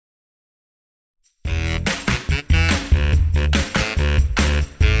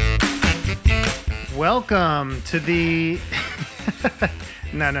Welcome to the...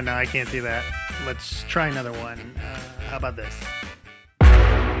 No, I can't do that. Let's try another one. How about this?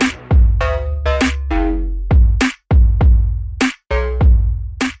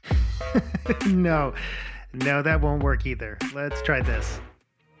 No, that won't work either. Let's try this.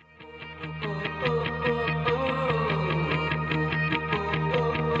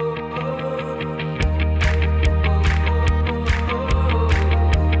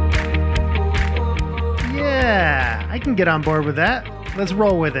 Yeah, I can get on board with that. Let's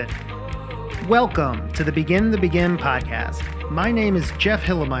roll with it. Welcome to the Begin podcast. My name is Jeff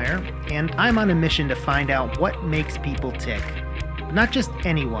Hillemeyer, and I'm on a mission to find out what makes people tick. Not just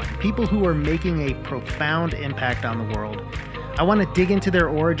anyone, people who are making a profound impact on the world. I want to dig into their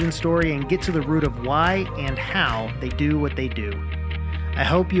origin story and get to the root of why and how they do what they do. I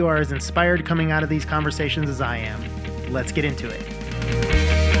hope you are as inspired coming out of these conversations as I am. Let's get into it.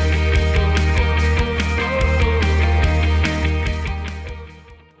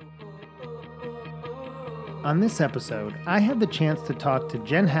 On this episode, I have the chance to talk to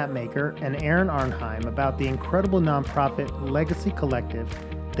Jen Hatmaker and Erin Arnheim about the incredible nonprofit Legacy Collective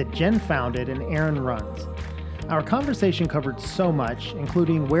that Jen founded and Erin runs. Our conversation covered so much,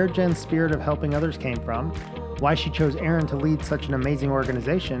 including where Jen's spirit of helping others came from, why she chose Erin to lead such an amazing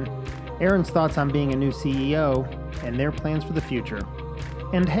organization, Erin's thoughts on being a new CEO, and their plans for the future.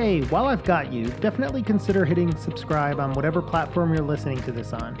 And hey, while I've got you, definitely consider hitting subscribe on whatever platform you're listening to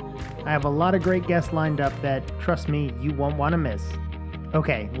this on. I have a lot of great guests lined up that, trust me, you won't want to miss.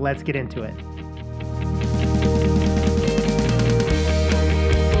 Okay, let's get into it.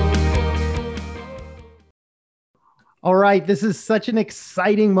 All right, this is such an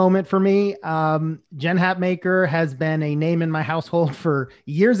exciting moment for me. Jen Hatmaker has been a name in my household for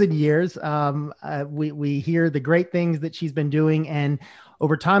years and years. We hear the great things that she's been doing, and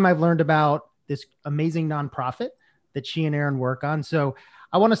over time, I've learned about this amazing nonprofit that she and Erin work on. So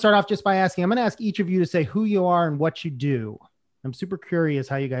I want to start off just by asking, I'm going to ask each of you to say who you are and what you do. I'm super curious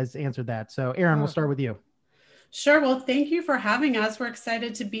how you guys answered that. So Erin, we'll start with you. Sure. Well, thank you for having us. We're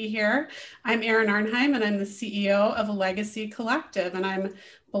excited to be here. I'm Erin Arnheim, and I'm the CEO of Legacy Collective, and I'm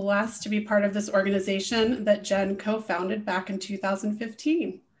blessed to be part of this organization that Jen co-founded back in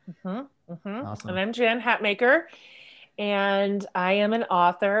 2015. Awesome. And I'm Jen Hatmaker, and I am an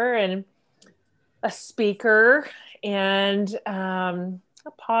author and a speaker and a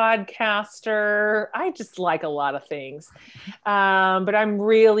podcaster. I just like a lot of things. But I'm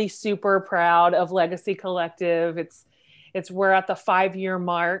really super proud of Legacy Collective. We're at the 5-year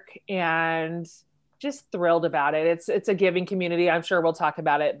mark and just thrilled about it. It's a giving community. I'm sure we'll talk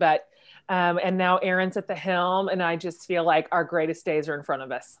about it, but and now Erin's at the helm, and I just feel like our greatest days are in front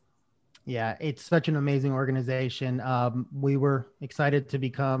of us. Yeah, it's such an amazing organization. We were excited to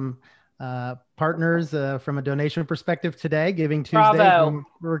become partners from a donation perspective today, Giving Tuesday. Bravo.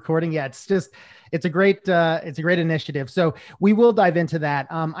 We're recording. Yeah, it's a great initiative. So we will dive into that.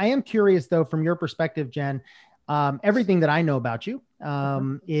 I am curious though, from your perspective, Jen, everything that I know about you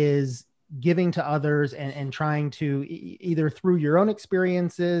is giving to others and trying to either through your own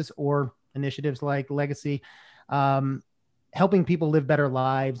experiences or initiatives like Legacy, helping people live better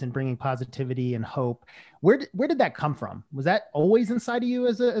lives and bringing positivity and hope. Where did that come from? Was that always inside of you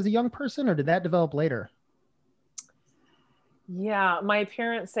as a young person, or did that develop later? Yeah, my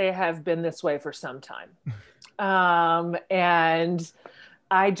parents say I have been this way for some time. And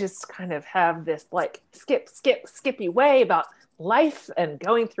I just kind of have this like skippy way about life and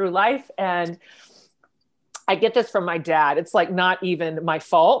going through life. And I get this from my dad. It's like not even my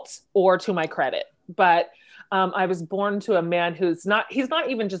fault or to my credit, but I was born to a man he's not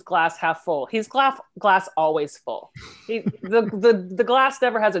even just glass half full. He's glass always full. The glass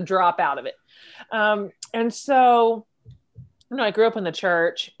never has a drop out of it. And so, I grew up in the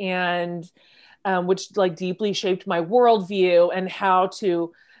church, and which like deeply shaped my worldview and how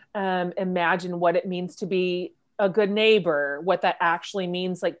to imagine what it means to be a good neighbor, what that actually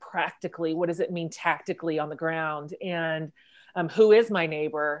means, like practically, what does it mean tactically on the ground, and who is my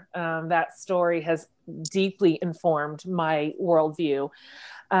neighbor? That story has deeply informed my worldview.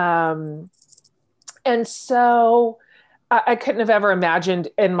 And so I couldn't have ever imagined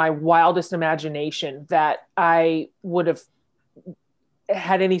in my wildest imagination that I would have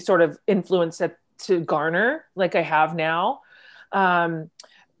had any sort of influence to garner like I have now.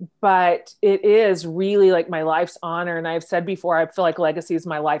 But it is really like my life's honor. And I've said before, I feel like Legacy is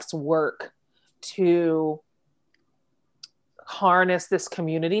my life's work to harness this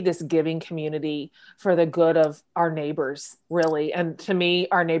community, this giving community for the good of our neighbors, really. And to me,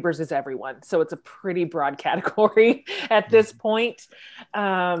 our neighbors is everyone. So it's a pretty broad category at this point.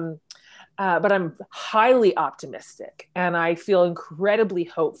 but I'm highly optimistic and I feel incredibly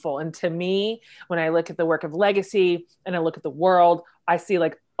hopeful. And to me, when I look at the work of Legacy and I look at the world, I see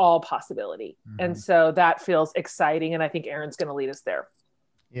like all possibility. And so that feels exciting. And I think Erin's going to lead us there.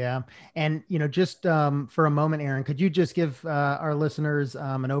 Yeah. And, just for a moment, Erin, could you just give our listeners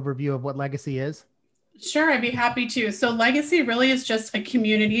an overview of what Legacy is? Sure, I'd be happy to. So Legacy really is just a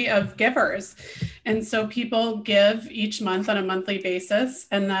community of givers. And so people give each month on a monthly basis.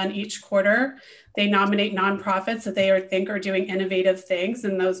 And then each quarter, they nominate nonprofits that they think are doing innovative things.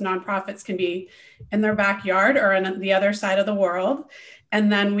 And those nonprofits can be in their backyard or on the other side of the world.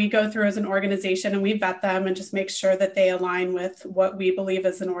 And then we go through as an organization and we vet them and just make sure that they align with what we believe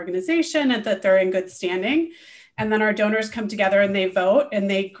as an organization and that they're in good standing. And then our donors come together and they vote and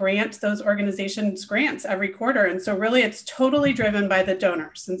they grant those organizations grants every quarter. And so really it's totally driven by the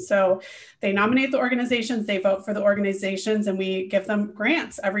donors. And so they nominate the organizations, they vote for the organizations, and we give them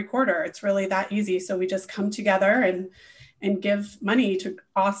grants every quarter. It's really that easy. So we just come together and give money to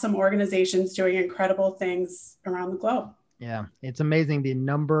awesome organizations doing incredible things around the globe. Yeah, it's amazing the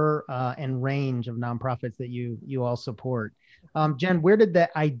number and range of nonprofits that you all support. Jen, where did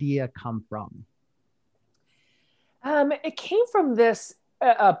that idea come from? It came from this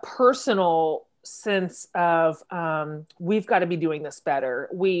a personal sense of we've got to be doing this better.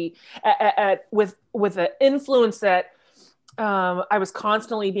 We with the influence that I was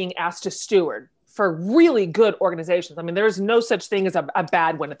constantly being asked to steward for really good organizations. I mean, there's no such thing as a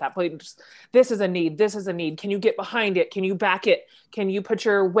bad one at that point. Just, this is a need. This is a need. Can you get behind it? Can you back it? Can you put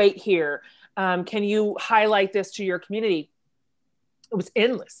your weight here? Can you highlight this to your community? It was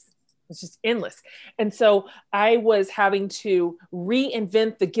endless. It's just endless. And so I was having to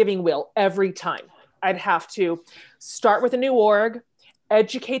reinvent the giving wheel every time. I'd have to start with a new org,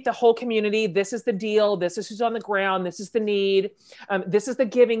 educate the whole community. This is the deal. This is who's on the ground. This is the need. This is the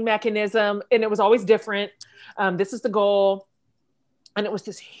giving mechanism. And it was always different. This is the goal. And it was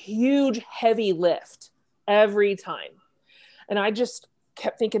this huge, heavy lift every time. And I just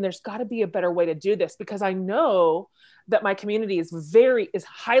kept thinking there's got to be a better way to do this, because I know that my community is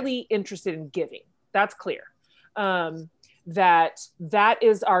highly interested in giving. That's clear. That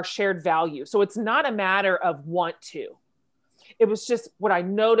is our shared value. So it's not a matter of want to. It was just what I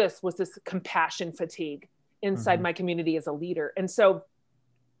noticed was this compassion fatigue inside my community as a leader. And so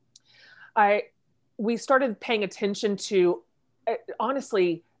we started paying attention to,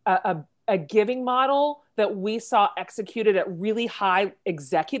 honestly, a giving model that we saw executed at really high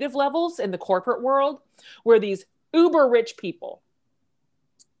executive levels in the corporate world, where these uber rich people,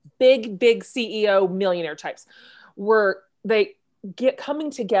 big CEO millionaire types,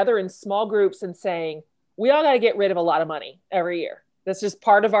 coming together in small groups and saying, we all got to get rid of a lot of money every year. That's just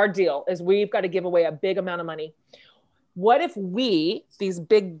part of our deal, is we've got to give away a big amount of money. What if we, these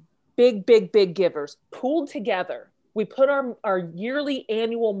big givers, pooled together, we put our yearly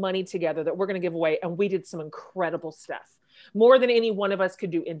annual money together that we're going to give away, and we did some incredible stuff, more than any one of us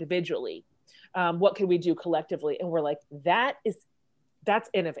could do individually. What could we do collectively? And we're like, that's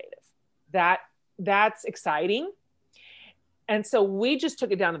innovative. That's exciting. And so we just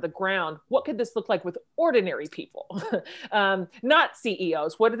took it down to the ground. What could this look like with ordinary people? Not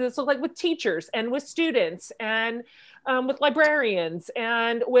CEOs. What did this look like with teachers and with students and with librarians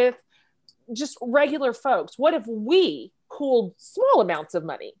and with just regular folks? What if we pooled small amounts of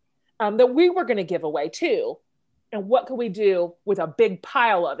money that we were going to give away too? And what could we do with a big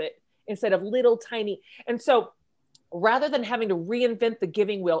pile of it instead of little tiny? And so rather than having to reinvent the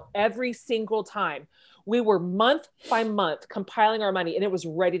giving wheel every single time, we were month by month compiling our money, and it was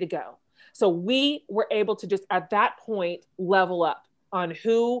ready to go. So we were able to just at that point level up on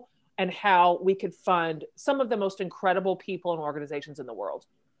who and how we could fund some of the most incredible people and organizations in the world.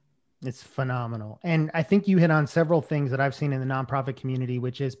 It's phenomenal. And I think you hit on several things that I've seen in the nonprofit community,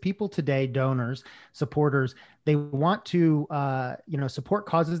 which is people today, donors, supporters, they want to, support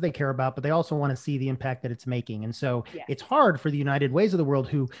causes they care about, but they also want to see the impact that it's making. And so It's hard for the United Ways of the world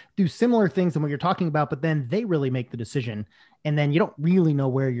who do similar things than what you're talking about, but then they really make the decision. And then you don't really know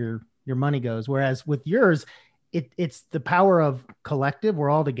where your money goes. Whereas with yours, it's the power of collective. We're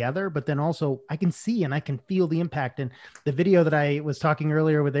all together, but then also I can see and I can feel the impact. And the video that I was talking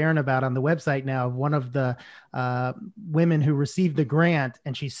earlier with Erin about on the website now, one of the women who received the grant,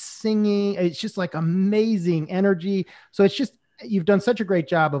 and she's singing, it's just like amazing energy. So it's just, you've done such a great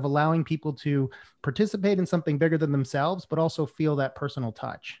job of allowing people to participate in something bigger than themselves, but also feel that personal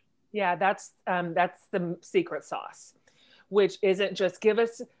touch. Yeah, that's the secret sauce, which isn't just give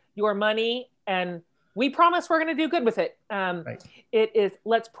us your money and we promise we're going to do good with it. Right. It is,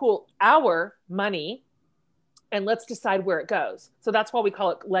 let's pool our money and let's decide where it goes. So that's why we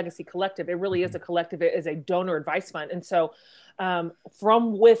call it Legacy Collective. It really is a collective. It is a donor advice fund. And so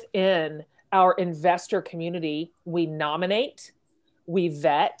from within our investor community, we nominate, we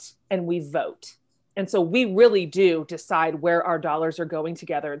vet, and we vote. And so we really do decide where our dollars are going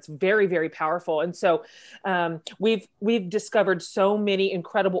together. It's very, very powerful. And so we've discovered so many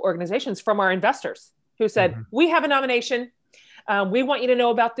incredible organizations from our investors who said, we have a nomination. We want you to know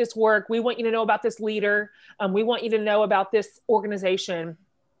about this work. We want you to know about this leader. We want you to know about this organization.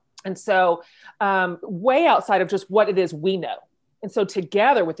 And so way outside of just what it is we know. And so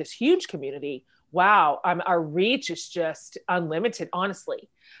together with this huge community, wow, our reach is just unlimited, honestly.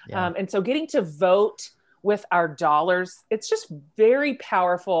 Yeah. And so getting to vote with our dollars, it's just very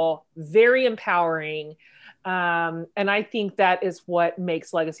powerful, very empowering. And I think that is what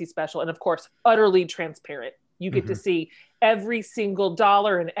makes Legacy special. And of course, utterly transparent. You get to see every single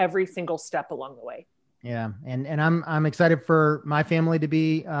dollar and every single step along the way. Yeah. And I'm excited for my family to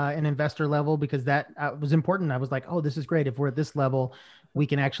be an investor level, because that was important. I was like, oh, this is great. If we're at this level, we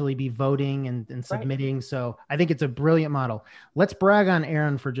can actually be voting and submitting. Right. So I think it's a brilliant model. Let's brag on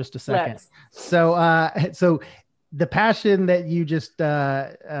Erin for just a second. So the passion that you just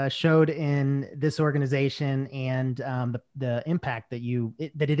showed in this organization, and the impact that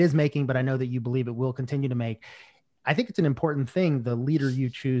it is making, but I know that you believe it will continue to make. I think it's an important thing, the leader you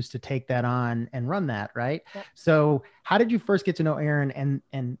choose to take that on and run that, right? Yep. So how did you first get to know Erin,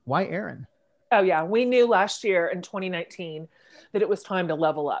 and why Erin? Oh yeah, we knew last year in 2019 that it was time to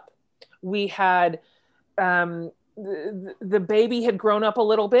level up. We had, the baby had grown up a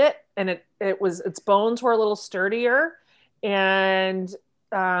little bit, and its bones were a little sturdier, and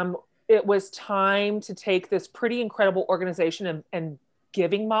it was time to take this pretty incredible organization and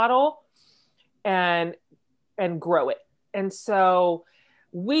giving model and grow it. And so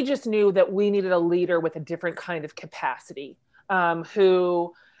we just knew that we needed a leader with a different kind of capacity,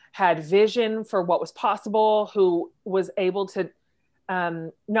 who had vision for what was possible, who was able to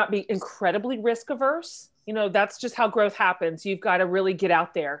not be incredibly risk averse. You know, that's just how growth happens. You've got to really get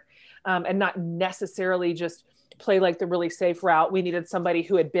out there and not necessarily just play like the really safe route. We needed somebody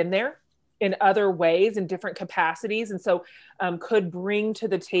who had been there in other ways, in different capacities. And so could bring to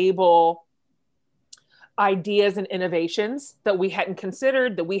the table ideas and innovations that we hadn't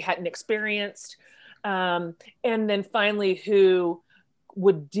considered, that we hadn't experienced. And then finally, who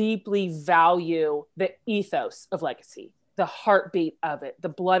would deeply value the ethos of Legacy, the heartbeat of it, the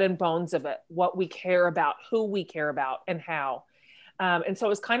blood and bones of it, what we care about, who we care about, and how. And so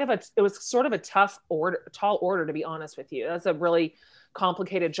it was sort of a tall order, to be honest with you. That's a really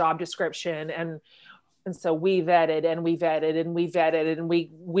complicated job description. And so we vetted and we vetted and we vetted and we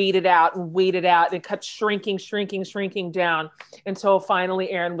weeded out and it kept shrinking down until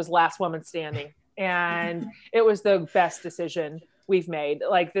finally Erin was last woman standing. And it was the best decision we've made.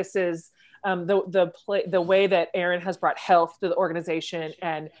 Like, this is the way that Erin has brought health to the organization,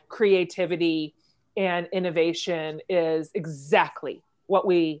 and creativity and innovation is exactly what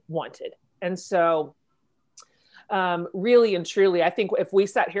we wanted. And so really and truly, I think if we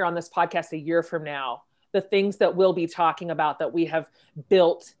sat here on this podcast a year from now, the things that we'll be talking about that we have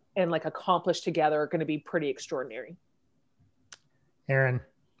built and accomplished together are going to be pretty extraordinary. Erin,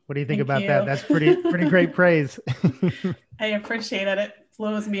 what do you think about that? That's pretty great praise. I appreciate it. It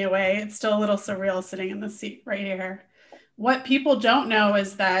blows me away. It's still a little surreal sitting in the seat right here. What people don't know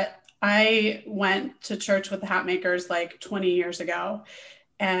is that I went to church with the Hatmakers 20 years ago.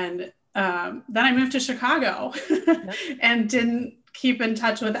 And then I moved to Chicago and didn't keep in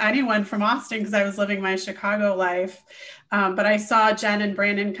touch with anyone from Austin because I was living my Chicago life. But I saw Jen and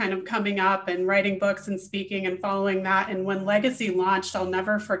Brandon kind of coming up and writing books and speaking and following that. And when Legacy launched, I'll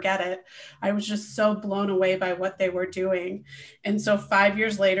never forget it. I was just so blown away by what they were doing. And so 5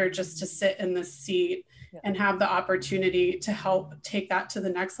 years later, just to sit in this seat and have the opportunity to help take that to the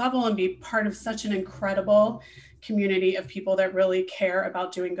next level and be part of such an incredible community of people that really care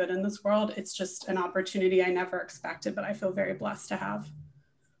about doing good in this world. It's just an opportunity I never expected, but I feel very blessed to have.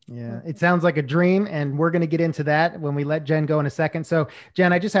 Yeah, it sounds like a dream, and we're going to get into that when we let Jen go in a second. So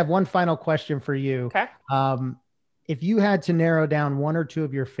Jen, I just have one final question for you. Okay. If you had to narrow down one or two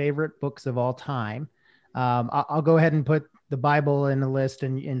of your favorite books of all time, I'll go ahead and put the Bible in the list,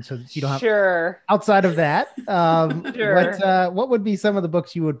 and so you don't have outside of that. What would be some of the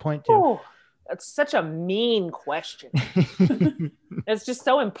books you would point to? Ooh. That's such a mean question. It's just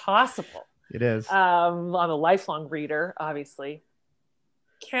so impossible. It is. I'm a lifelong reader, obviously.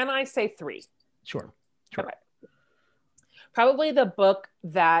 Can I say three? Sure. Okay. Probably the book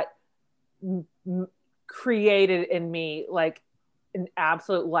that created in me an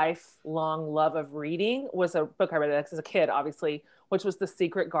absolute lifelong love of reading was a book I read as a kid, obviously, which was The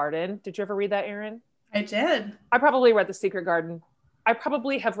Secret Garden. Did you ever read that, Erin? I did. I probably read The Secret Garden. I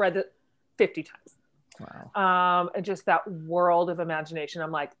probably have read it 50 times. Wow. And just that world of imagination.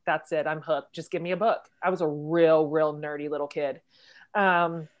 I'm like, that's it. I'm hooked. Just give me a book. I was a real nerdy little kid.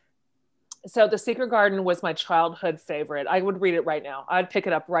 So The Secret Garden was my childhood favorite. I would read it right now. I'd pick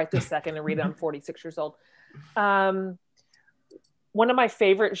it up right this second and read it. I'm 46 years old. One of my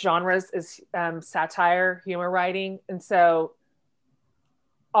favorite genres is satire, humor writing. And so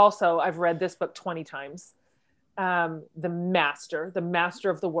also I've read this book 20 times. The master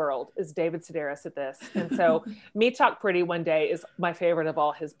of the world is David Sedaris at this. And so Me Talk Pretty One Day is my favorite of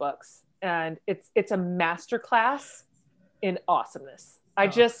all his books. And it's a masterclass in awesomeness.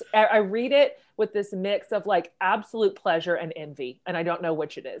 I read it with this mix of like absolute pleasure and envy. And I don't know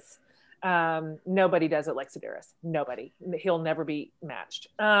which it is. Nobody does it like Sedaris. Nobody. He'll never be matched.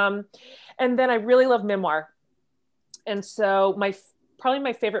 And then I really love memoir. And so probably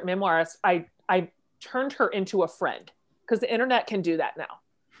my favorite memoirist, I turned her into a friend because the internet can do that now.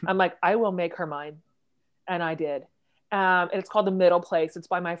 I'm like, I will make her mine. And I did. And it's called The Middle Place. It's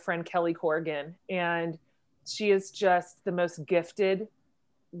by my friend Kelly Corrigan. And she is just the most gifted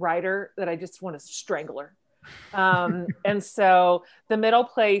writer that I just want to strangle her. And so The Middle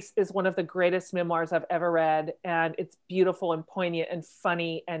Place is one of the greatest memoirs I've ever read. And it's beautiful and poignant and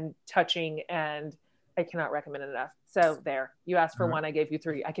funny and touching. And I cannot recommend it enough. So there, you asked for one, I gave you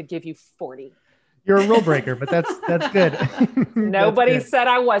 3. I could give you 40. You're a rule breaker, but that's good. Nobody that's good. said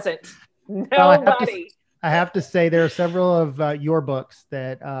I wasn't. Nobody. Well, I have to say there are several of your books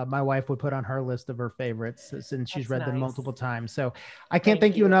that my wife would put on her list of her favorites since she's read them multiple times. So I can't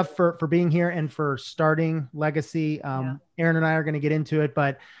thank you enough for being here and for starting Legacy. Erin and I are going to get into it,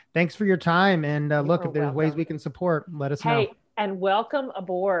 but thanks for your time. And look, if there's ways we can support, let us know. And welcome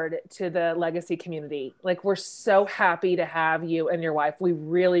aboard to the Legacy community. Like, we're so happy to have you and your wife. We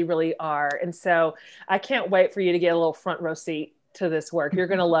really, really are. And so I can't wait for you to get a little front row seat to this work. You're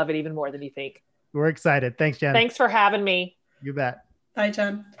going to love it even more than you think. We're excited. Thanks, Jen. Thanks for having me. You bet. Bye,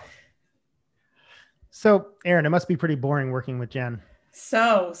 Jen. So, Erin, it must be pretty boring working with Jen.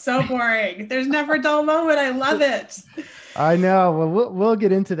 So boring. There's never a dull moment. I love it. I know. Well, we'll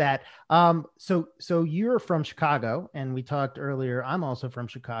get into that. So you're from Chicago, and we talked earlier. I'm also from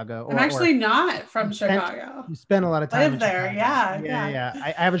Chicago. I'm actually not from Chicago. You spent a lot of time in there. Yeah.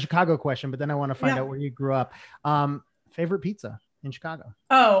 I have a Chicago question, but then I want to find out where you grew up. Favorite pizza in Chicago?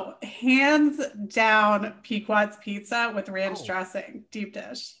 Oh, hands down, Pequot's Pizza with ranch dressing, deep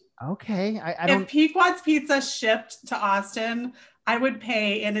dish. Okay. If Pequot's Pizza shipped to Austin, I would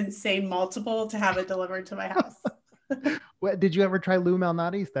pay an insane multiple to have it delivered to my house. What, did you ever try Lou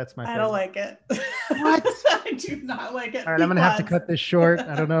Malnati's? That's my favorite. I don't like it. What? I do not like it. All right, I'm gonna have to cut this short.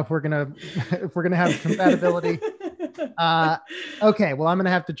 I don't know if we're gonna have compatibility. Okay, well, I'm gonna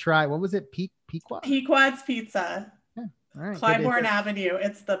have to try. What was it? Pequot? Pequot's Pizza. Yeah. All right. Clybourne Avenue.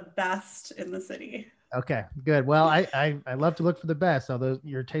 It's the best in the city. Okay, good. Well, I love to look for the best, although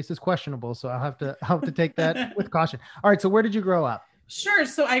your taste is questionable, so I'll have to take that with caution. All right, so where did you grow up? Sure.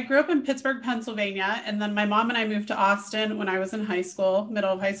 So I grew up in Pittsburgh, Pennsylvania, and then my mom and I moved to Austin when I was in high school,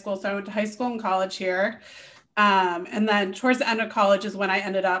 middle of high school. So I went to high school and college here. And then towards the end of college is when I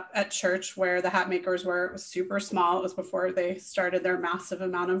ended up at church where the Hatmakers were. It was super small. It was before they started their massive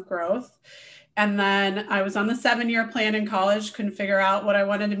amount of growth. And then I was on the 7-year plan in college, couldn't figure out what I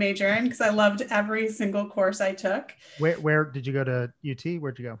wanted to major in because I loved every single course I took. Where did you go to UT?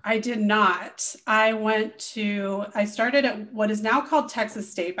 Where'd you go? I did not. I started at what is now called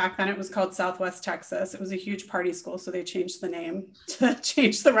Texas State. Back then it was called Southwest Texas. It was a huge party school, so they changed the name to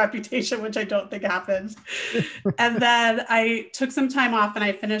change the reputation, which I don't think happened. And then I took some time off and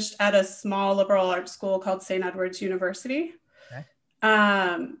I finished at a small liberal arts school called St. Edward's University. Okay.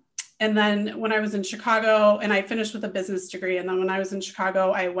 And then when I was in Chicago, and I finished with a business degree, and then when I was in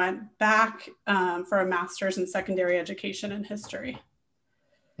Chicago, I went back for a master's in secondary education in history.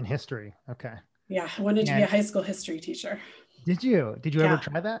 In history, okay. Yeah, I wanted to be a high school history teacher. Did you ever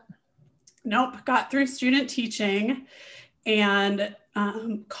try that? Nope, got through student teaching and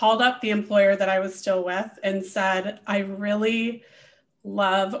called up the employer that I was still with and said, I really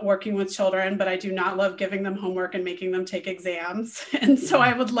love working with children, but I do not love giving them homework and making them take exams. And so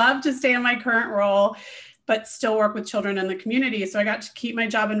I would love to stay in my current role, but still work with children in the community. So I got to keep my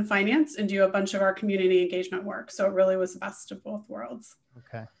job in finance and do a bunch of our community engagement work. So it really was the best of both worlds.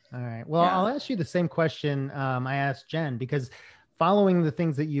 Okay. All right. Well, I'll ask you the same question I asked Jen, because following the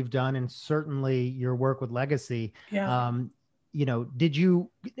things that you've done and certainly your work with Legacy, did you,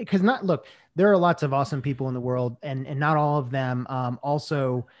 because look, there are lots of awesome people in the world, and not all of them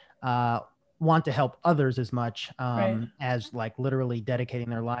also want to help others as much as like literally dedicating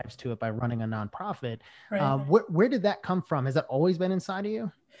their lives to it by running a nonprofit. Where did that come from? Has that always been inside of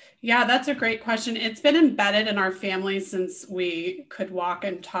you? Yeah, that's a great question. It's been embedded in our family since we could walk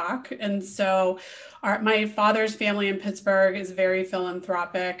and talk. And so my father's family in Pittsburgh is very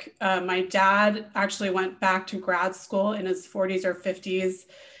philanthropic. My dad actually went back to grad school in his 40s or 50s,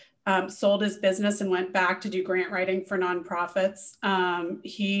 sold his business and went back to do grant writing for nonprofits.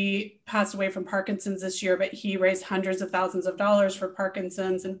 He passed away from Parkinson's this year, but he raised hundreds of thousands of dollars for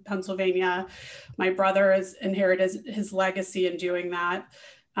Parkinson's in Pennsylvania. My brother has inherited his legacy in doing that.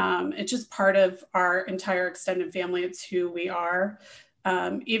 It's just part of our entire extended family. It's who we are.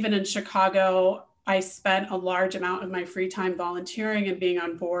 Even in Chicago, I spent a large amount of my free time volunteering and being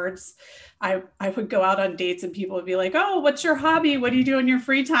on boards. I would go out on dates and people would be like, oh, what's your hobby? What do you do in your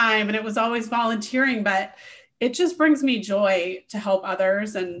free time? And it was always volunteering, but it just brings me joy to help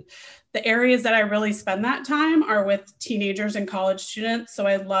others. And the areas that I really spend that time are with teenagers and college students. So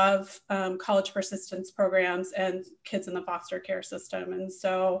I love college persistence programs and kids in the foster care system. And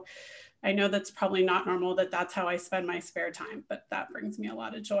so I know that's probably not normal that that's how I spend my spare time, but that brings me a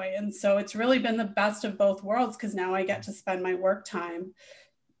lot of joy. And so it's really been the best of both worlds, because now I get to spend my work time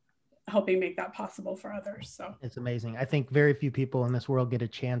helping make that possible for others. So it's amazing. I think very few people in this world get a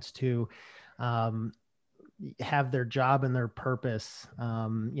chance to have their job and their purpose,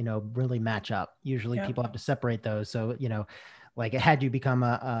 really match up. Usually people have to separate those. So, like had you become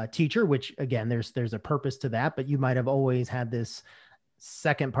a teacher, which again, there's a purpose to that, but you might have always had this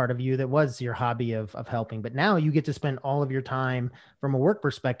second part of you that was your hobby of helping, but now you get to spend all of your time from a work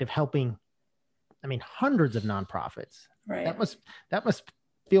perspective helping, hundreds of nonprofits. Right. That must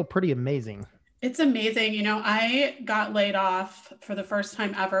feel pretty amazing. It's amazing. I got laid off for the first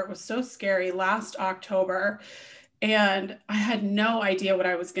time ever. It was so scary last October, and I had no idea what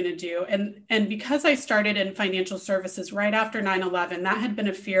I was going to do. And because I started in financial services right after 9/11, that had been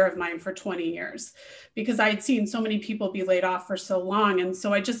a fear of mine for 20 years, because I had seen so many people be laid off for so long. And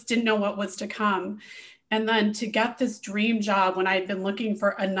so I just didn't know what was to come. And then to get this dream job when I had been looking for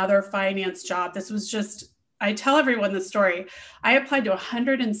another finance job, this was just, I tell everyone this story. I applied to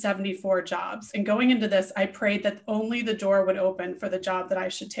 174 jobs, and going into this, I prayed that only the door would open for the job that I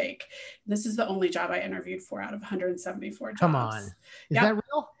should take. This is the only job I interviewed for out of 174 jobs. Come on. Is that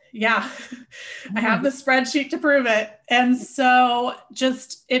real? Yeah. I have the spreadsheet to prove it. And so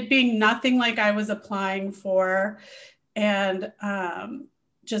just it being nothing like I was applying for, and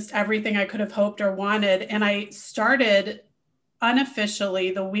just everything I could have hoped or wanted. And I started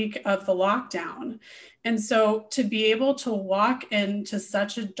unofficially the week of the lockdown. And so to be able to walk into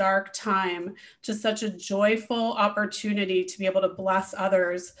such a dark time, to such a joyful opportunity to be able to bless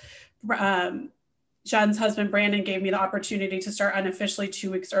others. Jen's husband, Brandon, gave me the opportunity to start unofficially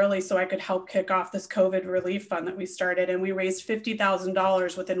 2 weeks early so I could help kick off this COVID relief fund that we started. And we raised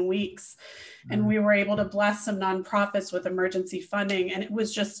 $50,000 within weeks. And we were able to bless some nonprofits with emergency funding. And it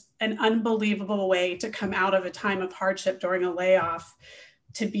was just an unbelievable way to come out of a time of hardship during a layoff,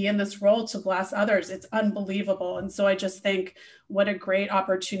 to be in this role to bless others. It's unbelievable. And so I just think what a great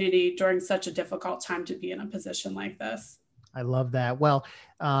opportunity during such a difficult time to be in a position like this. I love that. Well,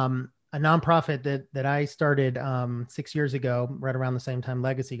 a nonprofit that I started 6 years ago, right around the same time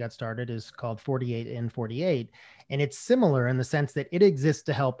Legacy got started, is called 48 in 48. And it's similar in the sense that it exists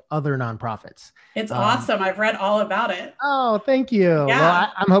to help other nonprofits. It's awesome. I've read all about it. Oh, thank you. Yeah.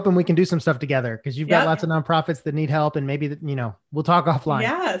 Well, I'm hoping we can do some stuff together, because you've got lots of nonprofits that need help, and maybe, we'll talk offline.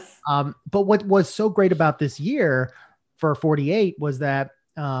 Yes. But what was so great about this year for 48 was that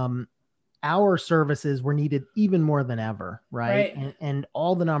our services were needed even more than ever, right? And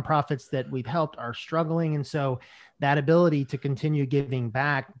all the nonprofits that we've helped are struggling. And so that ability to continue giving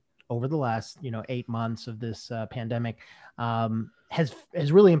back over the last, 8 months of this pandemic has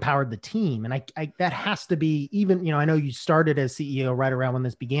really empowered the team. And I that has to be, even, I know you started as CEO right around when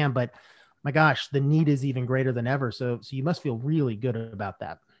this began, but my gosh, the need is even greater than ever. So you must feel really good about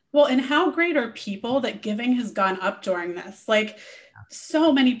that. Well, and how great are people that giving has gone up during this? Like,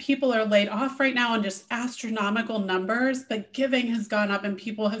 so many people are laid off right now in just astronomical numbers, but giving has gone up, and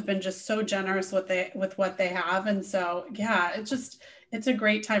people have been just so generous with what they have. And so, yeah, it's a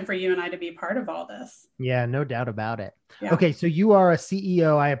great time for you and I to be part of all this. Yeah, no doubt about it. Yeah. Okay. So you are a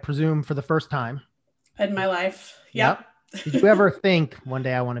CEO, I presume, for the first time in my life. Yep. Did you ever think one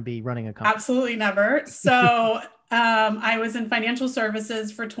day I want to be running a company? Absolutely never. So I was in financial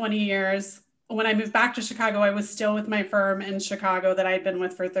services for 20 years. When I moved back to Chicago, I was still with my firm in Chicago that I had been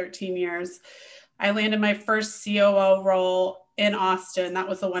with for 13 years. I landed my first COO role in Austin. That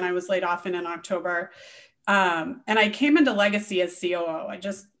was the one I was laid off in October. And I came into Legacy as COO. I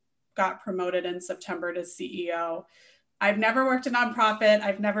just got promoted in September to CEO. I've never worked a nonprofit.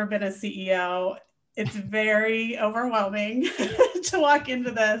 I've never been a CEO. It's very overwhelming to walk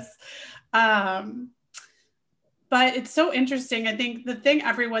into this. But it's so interesting. I think the thing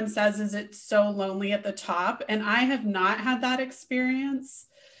everyone says is it's so lonely at the top. And I have not had that experience.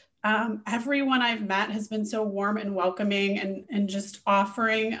 Everyone I've met has been so warm and welcoming and just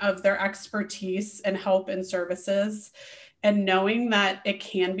offering of their expertise and help and services. And knowing that it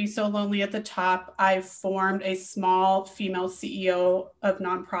can be so lonely at the top, I've formed a small female CEO of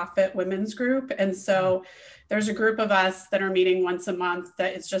nonprofit women's group. And so there's a group of us that are meeting once a month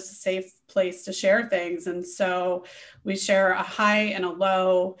that is just a safe place to share things. And so we share a high and a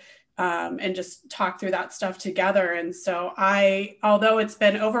low, and just talk through that stuff together. And so although it's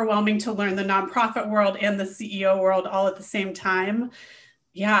been overwhelming to learn the nonprofit world and the CEO world all at the same time,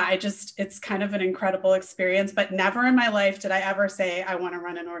 yeah, it's kind of an incredible experience, but never in my life did I ever say I want to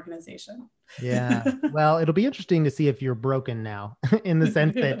run an organization. Yeah. Well, it'll be interesting to see if you're broken now in the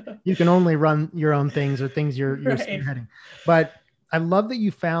sense that you can only run your own things or things you're Right. spearheading. But I love that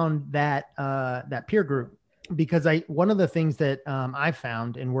you found that peer group, because one of the things that I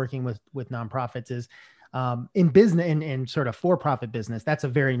found in working with nonprofits is in business, in sort of for-profit business, that's a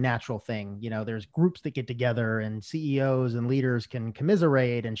very natural thing. You know, there's groups that get together and CEOs and leaders can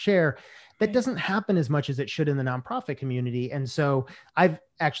commiserate and share. That doesn't happen as much as it should in the nonprofit community. And so I've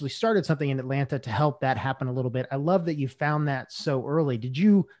actually started something in Atlanta to help that happen a little bit. I love that you found that so early. Did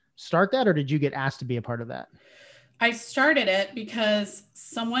you start that, or did you get asked to be a part of that? I started it because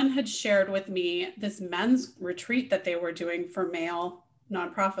someone had shared with me this men's retreat that they were doing for male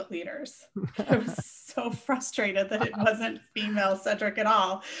nonprofit leaders. I was so frustrated that it wasn't female centric at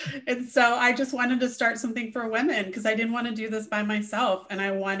all. And so I just wanted to start something for women because I didn't want to do this by myself. And I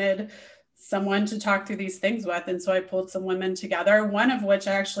wanted someone to talk through these things with. And so I pulled some women together, one of which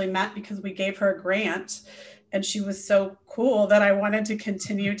I actually met because we gave her a grant. And she was so cool that I wanted to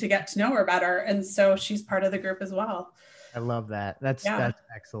continue to get to know her better. And so she's part of the group as well. I love that. That's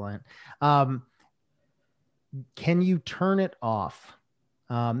excellent. Can you turn it off?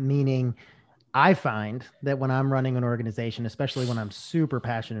 Meaning I find that when I'm running an organization, especially when I'm super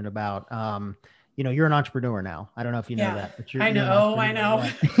passionate about, you're an entrepreneur now. I don't know if you know that, but I know.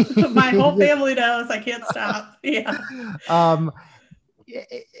 My whole family knows. I can't stop. Yeah.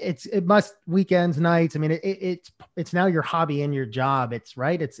 It must weekends, nights. I mean, it's now your hobby and your job. It's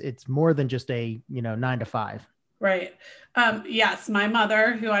right. It's more than just a, 9 to 5. Right. Yes. My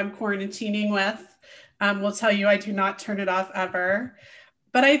mother, who I'm quarantining with, will tell you I do not turn it off ever.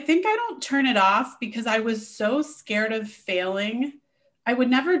 But I think I don't turn it off because I was so scared of failing. I would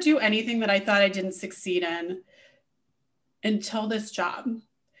never do anything that I thought I didn't succeed in until this job.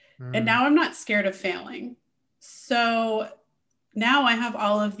 And now I'm not scared of failing. So now I have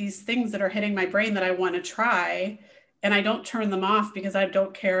all of these things that are hitting my brain that I want to try, and I don't turn them off because I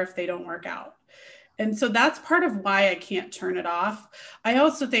don't care if they don't work out. And so that's part of why I can't turn it off. I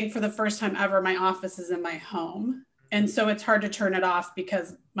also think for the first time ever, my office is in my home. And so it's hard to turn it off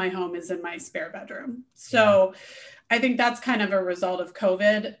because my home is in my spare bedroom. So I think that's kind of a result of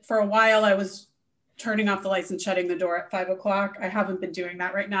COVID. For a while, I was turning off the lights and shutting the door at 5 o'clock. I haven't been doing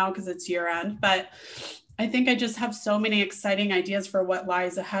that right now because it's year end, but I think I just have so many exciting ideas for what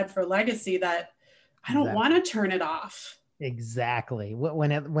lies ahead for Legacy that I don't want to turn it off. Exactly.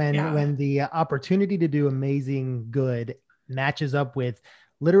 When the opportunity to do amazing good matches up with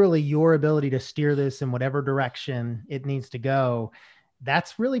literally your ability to steer this in whatever direction it needs to go,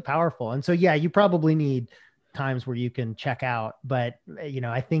 that's really powerful. And so, you probably need times where you can check out, but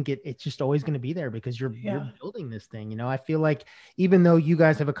I think it's just always going to be there because you're building this thing. I feel like even though you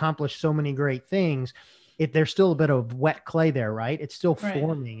guys have accomplished so many great things, there's still a bit of wet clay there, right? It's still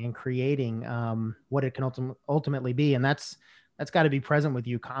forming and creating what it can ultimately be. And that's got to be present with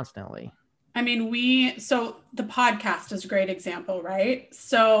you constantly. I mean, so the podcast is a great example, right?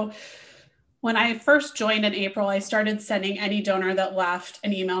 So when I first joined in April, I started sending any donor that left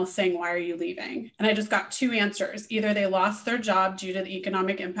an email saying, "Why are you leaving?" And I just got 2 answers. Either they lost their job due to the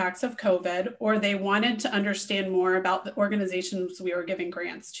economic impacts of COVID, or they wanted to understand more about the organizations we were giving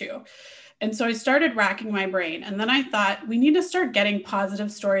grants to. And so I started racking my brain. And then I thought, we need to start getting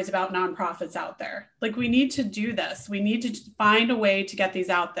positive stories about nonprofits out there. Like, we need to do this. We need to find a way to get these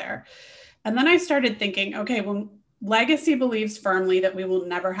out there. And then I started thinking, okay, well, Legacy believes firmly that we will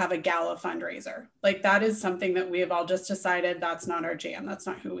never have a gala fundraiser. Like, that is something that we have all just decided that's not our jam. That's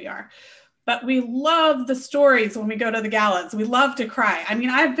not who we are. but we love the stories when we go to the galas. We love to cry. I mean,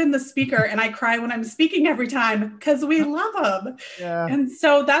 I've been the speaker and I cry when I'm speaking every time because we love them. Yeah. And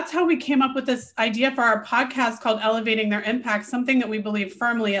so that's how we came up with this idea for our podcast called Elevating Their Impact. Something that we believe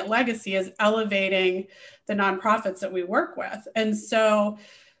firmly at Legacy is elevating the nonprofits that we work with. And so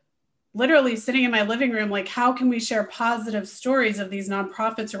literally sitting in my living room, like, how can we share positive stories of these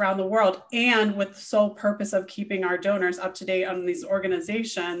nonprofits around the world, and with the sole purpose of keeping our donors up to date on these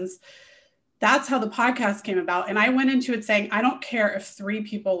organizations? That's how the podcast came about. And I went into it saying, I don't care if 3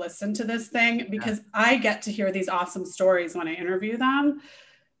 people listen to this thing, because I get to hear these awesome stories when I interview them.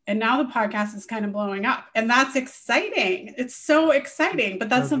 And now the podcast is kind of blowing up, and that's exciting. It's so exciting, but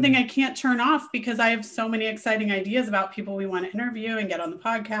that's something I can't turn off because I have so many exciting ideas about people we want to interview and get on the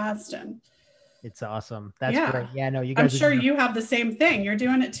podcast. And it's awesome. That's great. Yeah, no, you guys. I'm sure you have the same thing. You're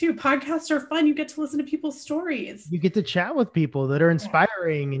doing it too. Podcasts are fun. You get to listen to people's stories. You get to chat with people that are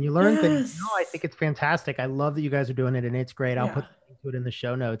inspiring, and you learn things. No, I think it's fantastic. I love that you guys are doing it, and it's great. I'll put it in the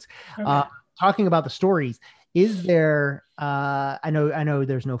show notes. Okay. Talking about the stories, is there, I know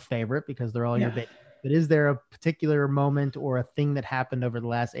there's no favorite because they're all your baby, but is there a particular moment or a thing that happened over the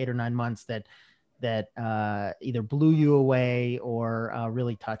last 8 or 9 months that either blew you away or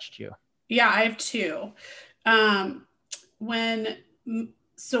really touched you? Yeah, I have 2.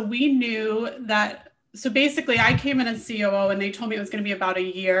 So we knew that, so basically I came in as COO and they told me it was going to be about a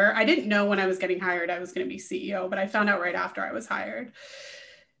year. I didn't know when I was getting hired I was going to be CEO, but I found out right after I was hired.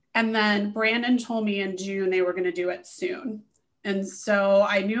 And then Brandon told me in June they were going to do it soon. And so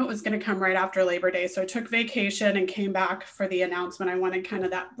I knew it was going to come right after Labor Day. So I took vacation and came back for the announcement. I wanted kind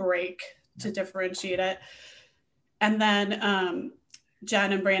of that break to differentiate it. And then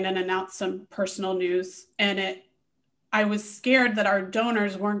Jen and Brandon announced some personal news, and I was scared that our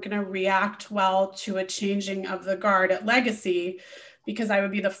donors weren't going to react well to a changing of the guard at Legacy, because I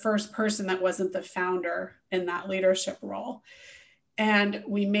would be the first person that wasn't the founder in that leadership role. And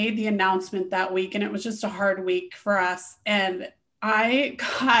we made the announcement that week, and it was just a hard week for us. And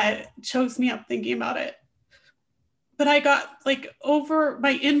chokes me up thinking about it. But I got over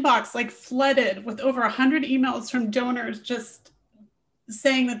my inbox, flooded with over 100 emails from donors just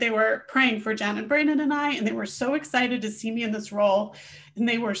saying that they were praying for Jen and Brandon and I, and they were so excited to see me in this role. And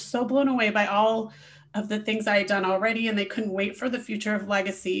they were so blown away by all of the things I had done already, and they couldn't wait for the future of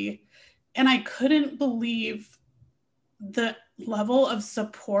Legacy. And I couldn't believe the level of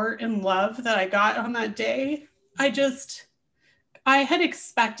support and love that I got on that day. I had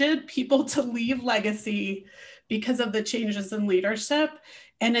expected people to leave Legacy because of the changes in leadership.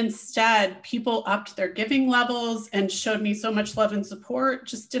 And instead, people upped their giving levels and showed me so much love and support.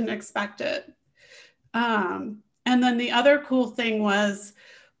 Just didn't expect it. And then the other cool thing was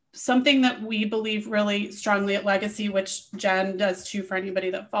something that we believe really strongly at Legacy, which Jen does too for anybody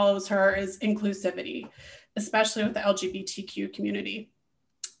that follows her, is inclusivity, especially with the LGBTQ community.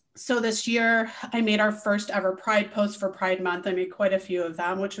 So this year, I made our first ever Pride post for Pride Month. I made quite a few of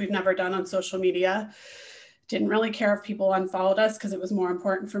them, which we've never done on social media. Didn't really care if people unfollowed us because it was more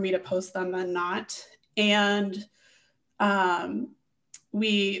important for me to post them than not. And I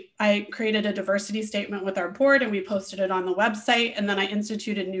created a diversity statement with our board, and we posted it on the website. And then I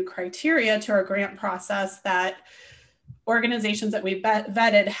instituted new criteria to our grant process that organizations that we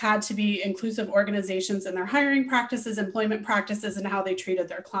vetted had to be inclusive organizations in their hiring practices, employment practices, and how they treated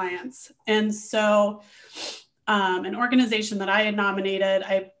their clients. And so an organization that I had nominated,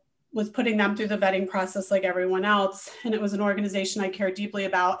 I was putting them through the vetting process like everyone else. And it was an organization I care deeply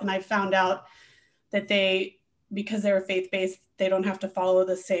about. And I found out that because they're faith-based, they don't have to follow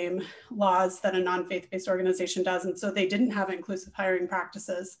the same laws that a non-faith-based organization does. And so they didn't have inclusive hiring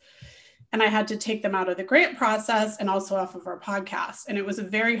practices. And I had to take them out of the grant process and also off of our podcast. And it was a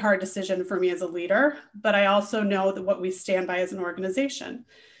very hard decision for me as a leader, but I also know that what we stand by as an organization.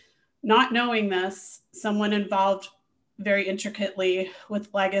 Not knowing this, someone involved very intricately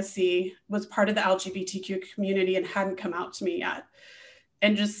with Legacy was part of the LGBTQ community and hadn't come out to me yet.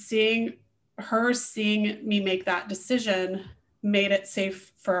 And just seeing me make that decision made it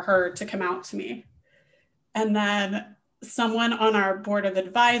safe for her to come out to me. And then someone on our board of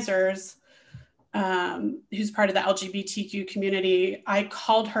advisors, who's part of the LGBTQ community, I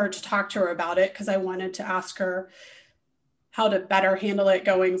called her to talk to her about it because I wanted to ask her how to better handle it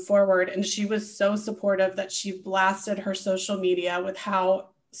going forward. And she was so supportive that she blasted her social media with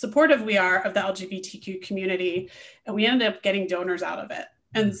how supportive we are of the LGBTQ community. And we ended up getting donors out of it.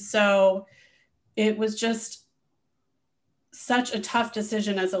 And so it was just such a tough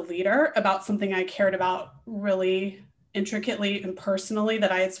decision as a leader about something I cared about really intricately and personally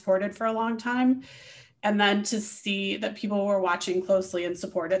that I had supported for a long time. And then to see that people were watching closely and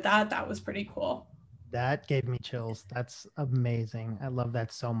supported that was pretty cool. That gave me chills. That's amazing. I love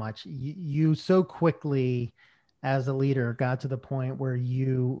that so much. You so quickly, as a leader, got to the point where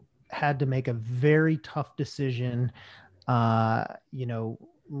you had to make a very tough decision,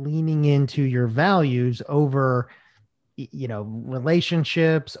 leaning into your values over,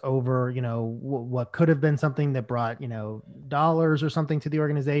 relationships, over, what could have been something that brought, dollars or something to the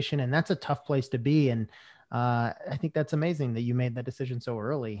organization. And that's a tough place to be. And I think that's amazing that you made that decision so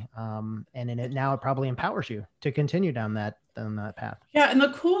early. And in it now, it probably empowers you to continue down that path. Yeah. And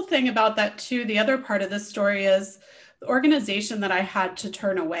the cool thing about that too, the other part of this story is the organization that I had to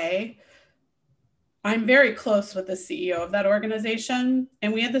turn away. I'm very close with the CEO of that organization.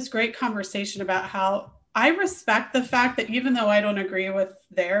 And we had this great conversation about how I respect the fact that even though I don't agree with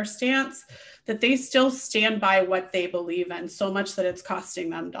their stance, that they still stand by what they believe in so much that it's costing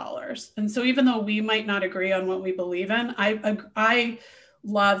them dollars. And so even though we might not agree on what we believe in, I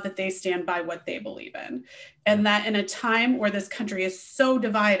love that they stand by what they believe in. And that in a time where this country is so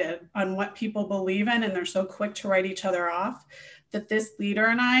divided on what people believe in, and they're so quick to write each other off, that this leader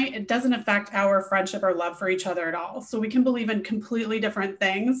and it doesn't affect our friendship or love for each other at all. So we can believe in completely different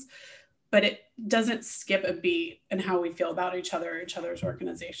things, but it doesn't skip a beat in how we feel about each other's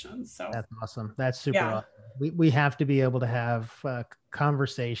organizations. So that's awesome. That's super awesome. We have to be able to have a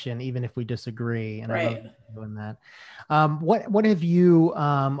conversation, even if we disagree. And I love doing that. What have you,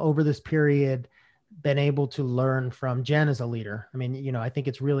 over this period, been able to learn from Jen as a leader? I mean, I think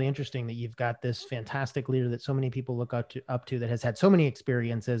it's really interesting that you've got this fantastic leader that so many people look up to that has had so many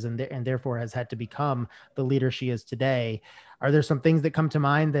experiences and therefore has had to become the leader she is today. Are there some things that come to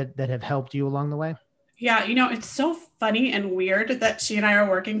mind that have helped you along the way? Yeah, it's so funny and weird that she and I are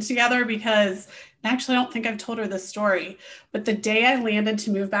working together, because actually I don't think I've told her this story, but the day I landed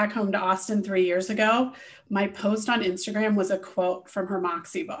to move back home to Austin 3 years ago, my post on Instagram was a quote from her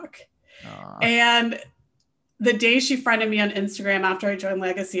Moxie book. And the day she friended me on Instagram after I joined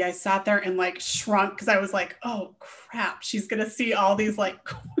Legacy, I sat there and shrunk, because I was like, oh crap, she's going to see all these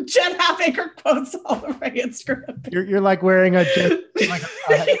Jen Hatmaker quotes all over my Instagram. You're like wearing a shirt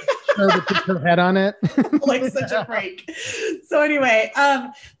that puts her head on it. Such a freak. So anyway,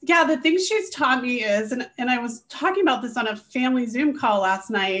 the things she's taught me is, and I was talking about this on a family Zoom call last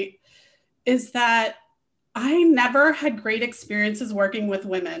night, is that I never had great experiences working with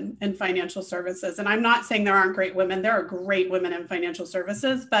women in financial services. And I'm not saying there aren't great women. There are great women in financial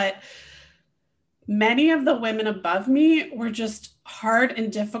services, but many of the women above me were just hard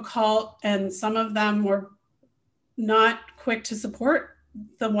and difficult. And some of them were not quick to support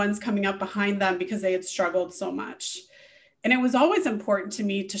the ones coming up behind them because they had struggled so much. And it was always important to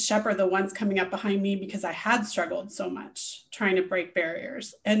me to shepherd the ones coming up behind me because I had struggled so much trying to break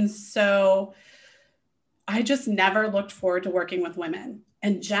barriers. And so I just never looked forward to working with women.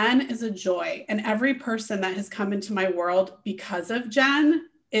 And Jen is a joy. And every person that has come into my world because of Jen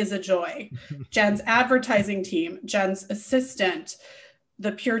is a joy. Jen's advertising team, Jen's assistant,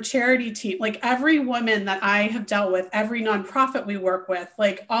 the pure charity team, every woman that I have dealt with, every nonprofit we work with,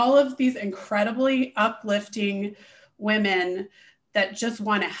 all of these incredibly uplifting women that just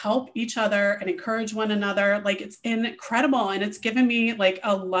want to help each other and encourage one another. It's incredible. And it's given me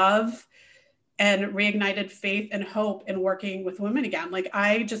a love and reignited faith and hope in working with women again.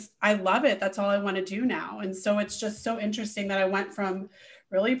 I love it. That's all I want to do now. And so it's just so interesting that I went from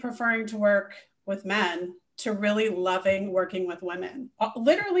really preferring to work with men to really loving working with women,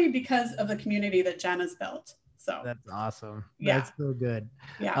 literally because of the community that Jen has built. So that's awesome. Yeah. That's so good.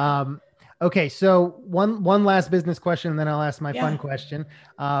 Yeah. Okay. So one last business question, and then I'll ask my fun question.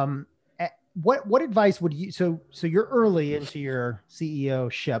 What advice would you, so you're early into your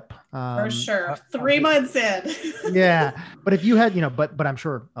CEO-ship. For sure. 3 months in. Yeah. But if you had, but I'm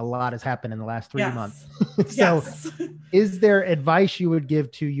sure a lot has happened in the last 3 months. So is there advice you would give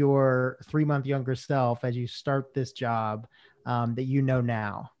to your 3-month younger self as you start this job that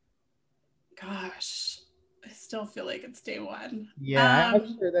now? Gosh, I still feel like it's day one. Yeah.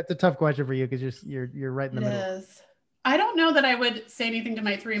 I'm sure that's a tough question for you because you're right in the middle. It is. I don't know that I would say anything to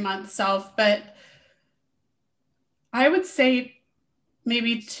my 3-month self, but I would say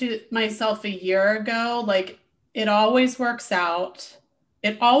maybe to myself a year ago, it always works out.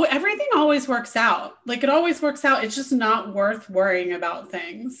 Everything always works out. It always works out. It's just not worth worrying about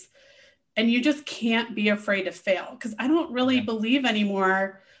things. And you just can't be afraid to fail, because I don't really believe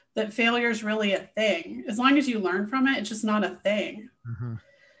anymore that failure is really a thing. As long as you learn from it, it's just not a thing. Mm-hmm.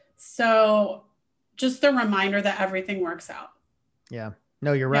 So just the reminder that everything works out. Yeah,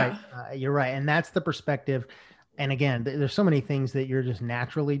 no, you're right. You're right. And that's the perspective And again, there's so many things that you're just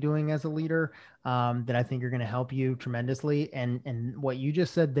naturally doing as a leader that I think are going to help you tremendously. And what you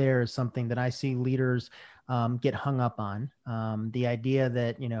just said there is something that I see leaders get hung up on. The idea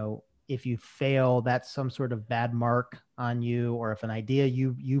that, if you fail, that's some sort of bad mark on you, or if an idea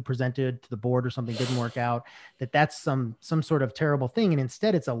you presented to the board or something didn't work out, that's some sort of terrible thing. And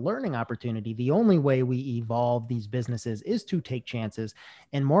instead, it's a learning opportunity. The only way we evolve these businesses is to take chances.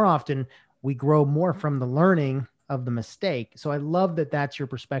 And more often, we grow more from the learning of the mistake. So I love that that's your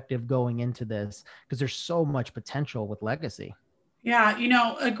perspective going into this, because there's so much potential with legacy. Yeah.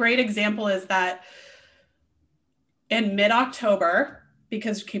 A great example is that in mid-October,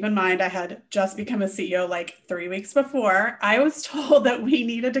 because keep in mind, I had just become a CEO like 3 weeks before, I was told that we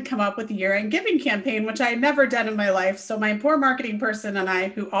needed to come up with a year-end giving campaign, which I had never done in my life. So my poor marketing person and I,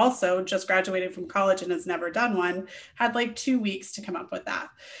 who also just graduated from college and has never done one, had like 2 weeks to come up with that.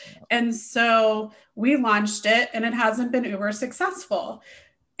 And so we launched it, and it hasn't been uber successful.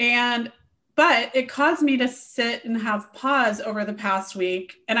 But it caused me to sit and have pause over the past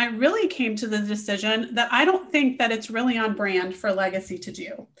week. And I really came to the decision that I don't think that it's really on brand for Legacy to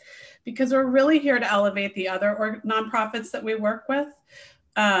do, because we're really here to elevate the other nonprofits that we work with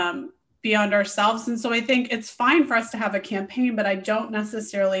beyond ourselves. And so I think it's fine for us to have a campaign, but I don't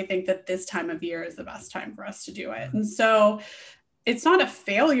necessarily think that this time of year is the best time for us to do it. And so it's not a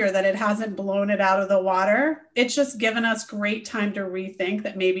failure that it hasn't blown it out of the water. It's just given us great time to rethink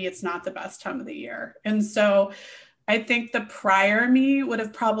that maybe it's not the best time of the year. And so I think the prior me would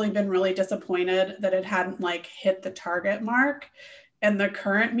have probably been really disappointed that it hadn't like hit the target mark. And the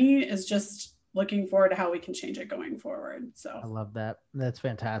current me is just looking forward to how we can change it going forward. So I love that. That's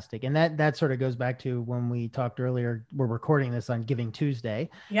fantastic. And that sort of goes back to when we talked earlier. We're recording this on Giving Tuesday.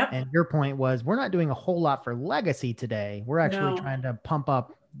 Yep. And your point was, we're not doing a whole lot for legacy today. We're actually trying to pump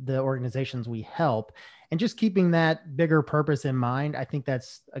up the organizations we help, and just keeping that bigger purpose in mind. I think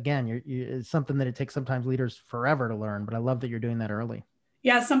that's, again, it's something that it takes sometimes leaders forever to learn, but I love that you're doing that early.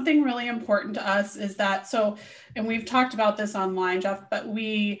 Yeah, something really important to us is that, and we've talked about this online, Jeff, but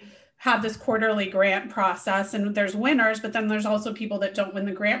we have this quarterly grant process, and there's winners, but then there's also people that don't win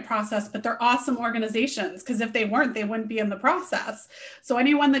the grant process, but they're awesome organizations, because if they weren't, they wouldn't be in the process. So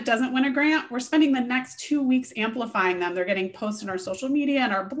anyone that doesn't win a grant, we're spending the next 2 weeks amplifying them. They're getting posted on our social media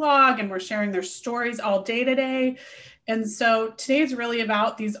and our blog, and we're sharing their stories all day today. And so today is really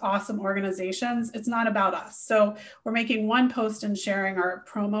about these awesome organizations. It's not about us. So we're making one post and sharing our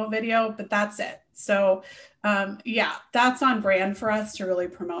promo video, but that's it. So that's on brand for us to really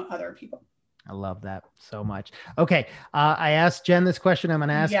promote other people. I love that so much. Okay. I asked Jen this question. I'm going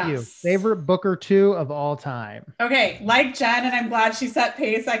to ask you, favorite book or two of all time. Okay. Like Jen, and I'm glad she set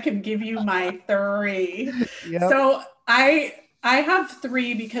pace, I can give you my 3. Yep. So I have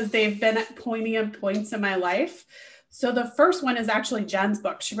 3 because they've been at poignant points in my life. So the first one is actually Jen's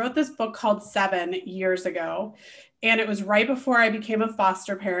book. She wrote this book called 7 years ago, and it was right before I became a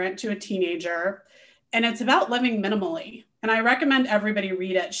foster parent to a teenager. And it's about living minimally. And I recommend everybody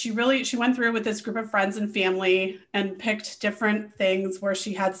read it. She went through with this group of friends and family and picked different things where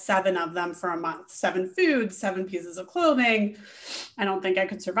she had 7 of them for a month, 7 foods, 7 pieces of clothing. I don't think I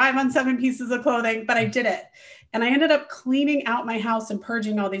could survive on 7 pieces of clothing, but I did it. And I ended up cleaning out my house and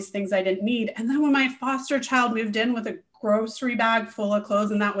purging all these things I didn't need. And then when my foster child moved in with a grocery bag full of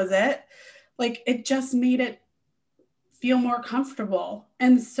clothes and that was it, like it just made it feel more comfortable.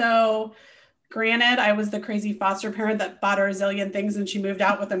 And so granted, I was the crazy foster parent that bought her a zillion things and she moved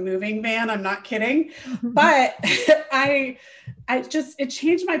out with a moving van. I'm not kidding. But it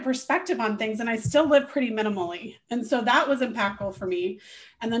changed my perspective on things, and I still live pretty minimally. And so that was impactful for me.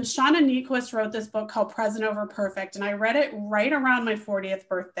 And then Shauna Niequist wrote this book called Present Over Perfect. And I read it right around my 40th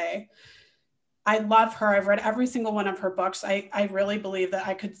birthday. I love her. I've read every single one of her books. I really believe that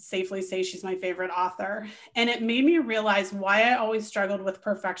I could safely say she's my favorite author. And it made me realize why I always struggled with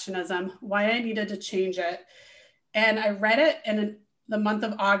perfectionism, why I needed to change it. And I read it in the month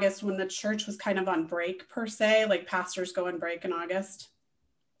of August when the church was kind of on break per se, like pastors go on break in August.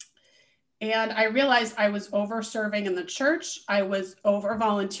 And I realized I was over serving in the church. I was over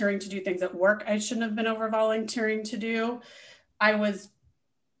volunteering to do things at work I shouldn't have been over volunteering to do. I was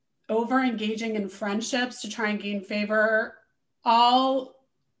over engaging in friendships to try and gain favor, all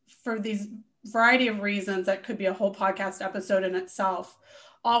for these variety of reasons that could be a whole podcast episode in itself,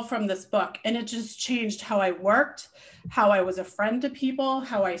 all from this book. And it just changed how I worked, how I was a friend to people,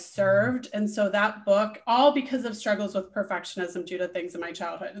 how I served. And so that book, all because of struggles with perfectionism due to things in my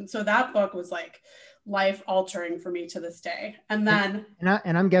childhood. And so that book was like life altering for me to this day. And then,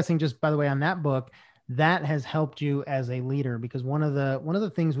 and I'm guessing, just by the way, on that book, that has helped you as a leader? Because one of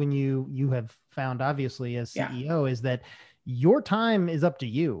the things when you have found, obviously, as CEO, is that your time is up to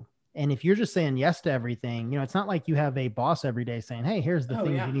you. And if you're just saying yes to everything, it's not like you have a boss every day saying, hey, here's the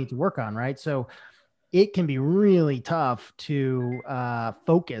things you need to work on, right? So it can be really tough to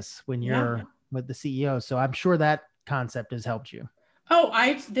focus when you're with the CEO. So I'm sure that concept has helped you.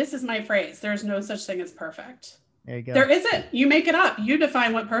 This is my phrase. There's no such thing as perfect. There you go. There isn't. You make it up. You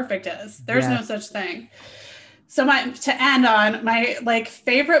define what perfect is. There's no such thing. So to end on, my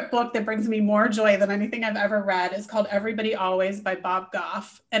favorite book that brings me more joy than anything I've ever read is called Everybody Always by Bob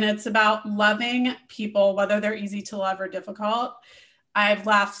Goff. And it's about loving people, whether they're easy to love or difficult. I've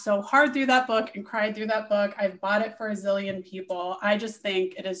laughed so hard through that book and cried through that book. I've bought it for a zillion people. I just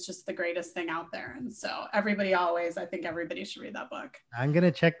think it is just the greatest thing out there. And so Everybody Always, I think everybody should read that book. I'm going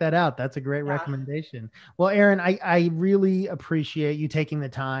to check that out. That's a great recommendation. Well, Erin, I really appreciate you taking the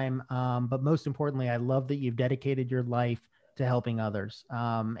time. But most importantly, I love that you've dedicated your life to helping others.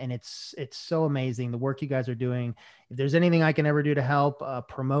 And it's so amazing the work you guys are doing. If there's anything I can ever do to help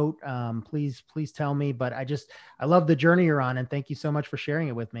promote, please tell me. But I love the journey you're on, and thank you so much for sharing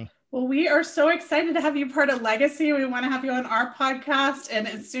it with me. Well, we are so excited to have you part of Legacy. We want to have you on our podcast. And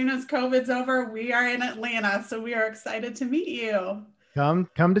as soon as COVID's over, we are in Atlanta. So we are excited to meet you. Come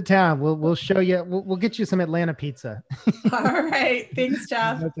to town. We'll show you. We'll get you some Atlanta pizza. All right. Thanks,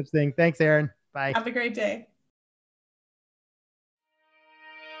 Jeff. No such thing. Thanks, Erin. Bye. Have a great day.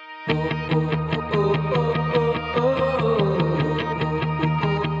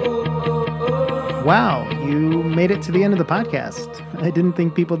 Wow, you made it to the end of the podcast. I didn't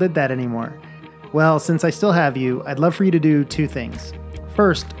think people did that anymore. Well, since I still have you, I'd love for you to do two things.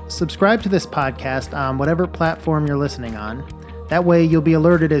 First, subscribe to this podcast on whatever platform you're listening on. That way you'll be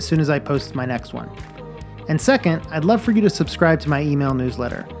alerted as soon as I post my next one. And second, I'd love for you to subscribe to my email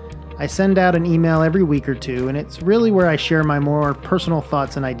newsletter. I send out an email every week or two, and it's really where I share my more personal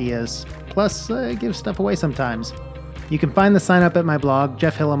thoughts and ideas. Plus, I give stuff away sometimes. You can find the sign up at my blog,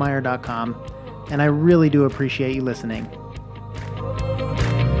 jeffhillemeyer.com, and I really do appreciate you listening.